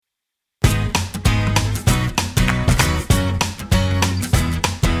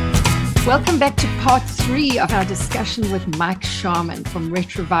Welcome back to part 3 of our discussion with Mike Sharman from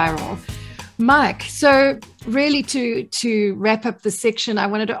Retroviral. Mike, so really to wrap up the section, I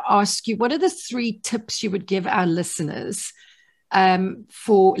wanted to ask you, what are the 3 tips you would give our listeners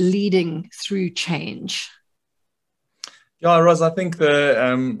for leading through change? Yeah, Roz, I think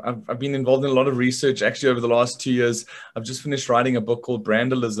I've been involved in a lot of research actually over the last 2 years. I've just finished writing a book called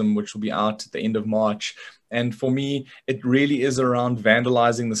Brandalism, which will be out at the end of March. And for me, it really is around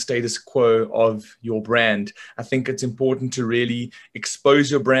vandalizing the status quo of your brand. I think it's important to really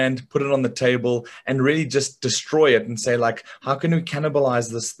expose your brand, put it on the table, and really just destroy it and say, like, how can we cannibalize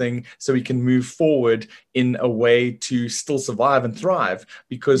this thing so we can move forward in a way to still survive and thrive?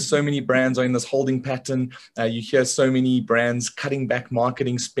 Because so many brands are in this holding pattern. You hear so many brands cutting back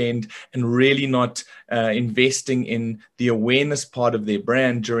marketing spend and really not investing in the awareness part of their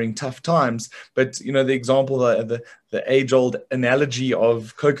brand during tough times. But, you know, the example, the age-old analogy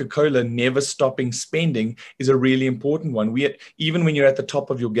of Coca-Cola never stopping spending is a really important one. Even when you're at the top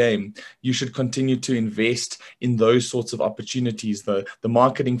of your game, you should continue to invest in those sorts of opportunities, the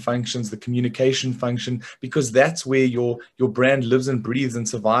marketing functions, the communication function, because that's where your brand lives and breathes and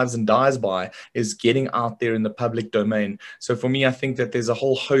survives and dies by, is getting out there in the public domain. So for me, I think that there's a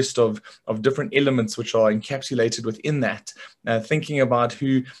whole host of different elements which are encapsulated within that. Thinking about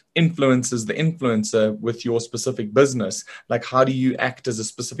who influences the influencer with your specific business, like how do you act as a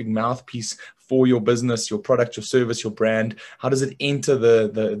specific mouthpiece for your business, your product, your service, your brand? How does it enter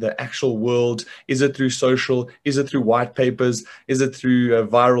the actual world? Is it through social? Is it through white papers? Is it through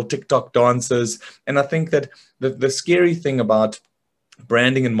viral TikTok dances? And I think that the scary thing about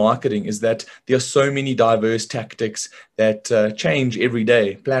branding and marketing is that there are so many diverse tactics that change every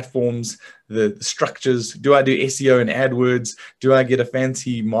day. Platforms, the structures. Do I do SEO and AdWords? Do I get a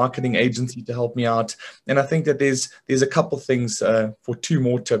fancy marketing agency to help me out? And I think that there's a couple things for 2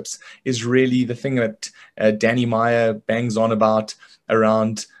 more tips is really the thing that Danny Meyer bangs on about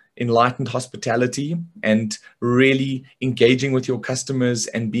around enlightened hospitality and really engaging with your customers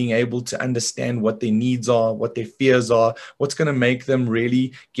and being able to understand what their needs are, what their fears are, what's going to make them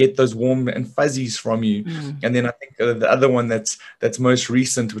really get those warm and fuzzies from you. And then I think the other one that's most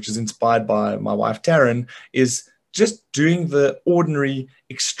recent, which is inspired by my wife Taryn, is just doing the ordinary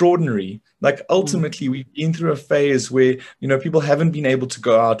extraordinary. Like ultimately we've been through a phase where, you know, people haven't been able to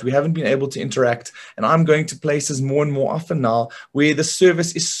go out, we haven't been able to interact, and I'm going to places more and more often now where the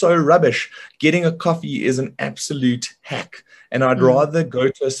service is so rubbish. Getting a coffee is an absolute hack, and I'd rather go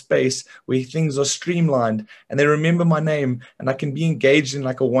to a space where things are streamlined and they remember my name and I can be engaged in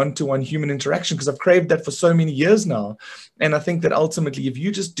like a one-to-one human interaction, because I've craved that for so many years now. And I think that ultimately if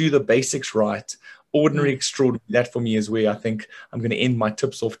you just do the basics right, ordinary, extraordinary, that for me is where I think I'm going to end my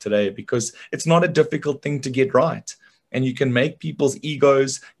tips off today, because it's not a difficult thing to get right. And you can make people's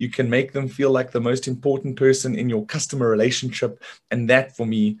egos, you can make them feel like the most important person in your customer relationship. And that for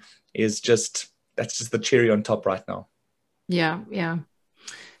me is that's just the cherry on top right now. Yeah.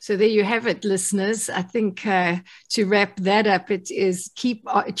 So there you have it, listeners. I think to wrap that up, it is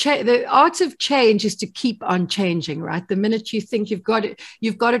the art of change is to keep on changing, right? The minute you think you've got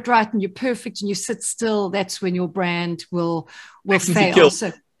it right and you're perfect and you sit still, that's when your brand will fail.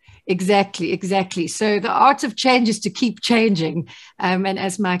 So exactly. So the art of change is to keep changing. And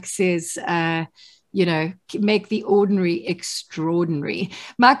as Mike says, make the ordinary extraordinary.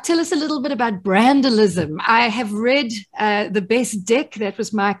 Mike, tell us a little bit about Brandalism. I have read The Best Deck. That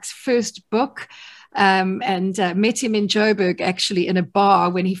was Mike's first book, and met him in Joburg, actually, in a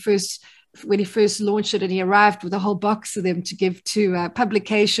bar when he first launched it, and he arrived with a whole box of them to give to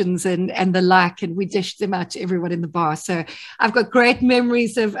publications and the like, and we dished them out to everyone in the bar. So I've got great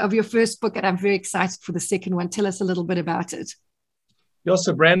memories of your first book, and I'm very excited for the second one. Tell us a little bit about it. Yeah,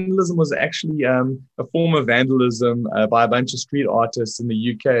 so Brandalism was actually a form of vandalism by a bunch of street artists in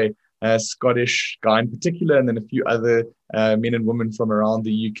the UK, a Scottish guy in particular, and then a few other men and women from around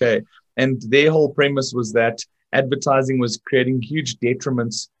the UK. And their whole premise was that advertising was creating huge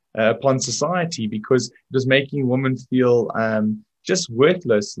detriments upon society, because it was making women feel just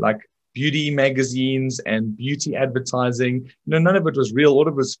worthless. Like beauty magazines and beauty advertising, none of it was real. All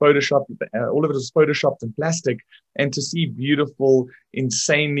of it was photoshopped in plastic. And to see beautiful,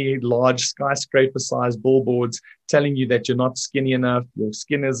 insanely large skyscraper-sized billboards telling you that you're not skinny enough, your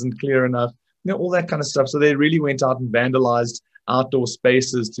skin isn't clear enough, all that kind of stuff. So they really went out and vandalized outdoor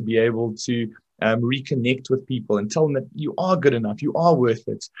spaces to be able to reconnect with people and tell them that you are good enough, you are worth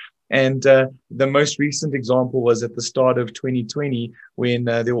it. And the most recent example was at the start of 2020 when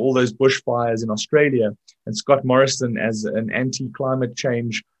there were all those bushfires in Australia, and Scott Morrison, as an anti-climate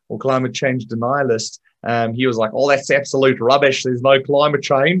change or climate change denialist, he was like, oh, that's absolute rubbish. There's no climate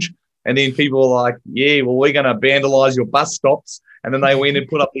change. And then people were like, yeah, well, we're going to vandalize your bus stops. And then they went and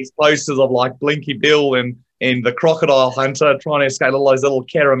put up these posters of like Blinky Bill and the crocodile hunter trying to escape all those little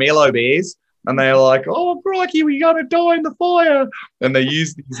caramello bears. And they're like, oh, crikey, we're going to die in the fire. And they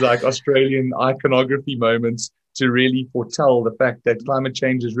use these like Australian iconography moments to really foretell the fact that climate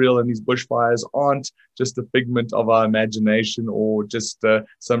change is real and these bushfires aren't just a figment of our imagination or just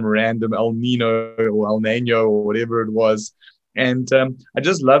some random El Nino or El Nino or whatever it was. And I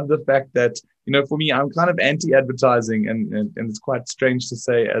just love the fact that, you know, for me, I'm kind of anti-advertising, and it's quite strange to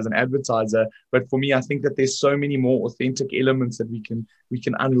say as an advertiser, but for me, I think that there's so many more authentic elements that we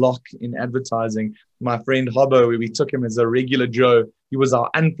can unlock in advertising. My friend Hobbo, we took him as a regular Joe. He was our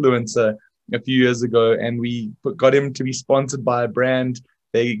influencer a few years ago, and we got him to be sponsored by a brand.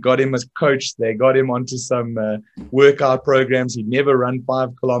 They got him as coach. They got him onto some workout programs. He'd never run 5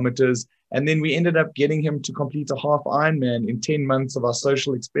 kilometers. And then we ended up getting him to complete a half Ironman in 10 months of our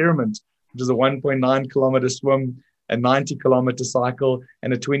social experiment, which is a 1.9 kilometer swim, a 90 kilometer cycle,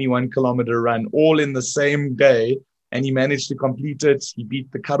 and a 21 kilometer run, all in the same day. And he managed to complete it. He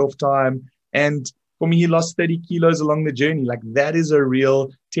beat the cutoff time. And for me, he lost 30 kilos along the journey. Like, that is a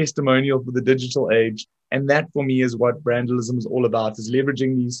real testimonial for the digital age. And that for me is what Brandalism is all about, is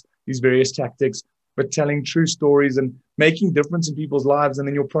leveraging these various tactics, but telling true stories and making difference in people's lives. And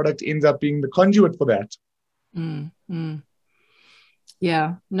then your product ends up being the conduit for that.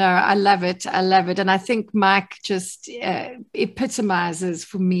 Yeah, no, I love it. I love it. And I think Mike just epitomizes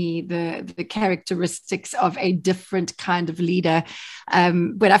for me the characteristics of a different kind of leader.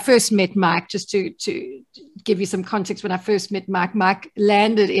 When I first met Mike, just to give you some context, when I first met Mike, Mike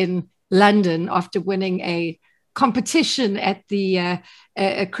landed in London after winning a competition at the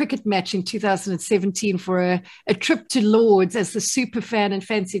a cricket match in 2017 for a trip to Lords as the super fan in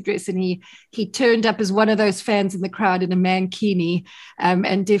fancy dress, and he turned up as one of those fans in the crowd in a mankini,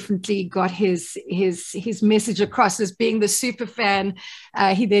 and definitely got his message across as being the super fan.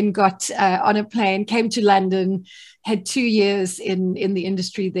 He then got on a plane, came to London, had 2 years in the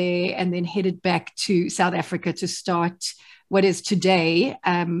industry there, and then headed back to South Africa to start what is today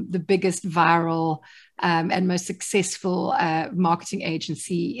the biggest viral and most successful marketing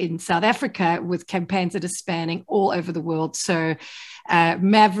agency in South Africa, with campaigns that are spanning all over the world. So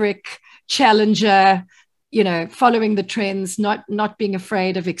maverick, challenger, you know, following the trends, not being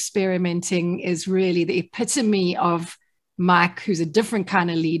afraid of experimenting, is really the epitome of Mike, who's a different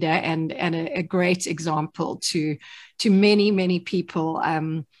kind of leader and a great example to many, many people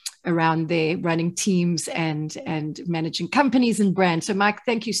around there, running teams and managing companies and brands. So Mike,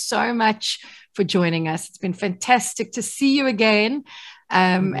 thank you so much for joining us. It's been fantastic to see you again,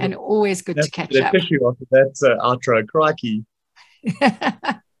 and always good to catch up. That's outro, crikey.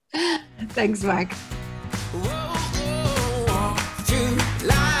 Thanks, Mike.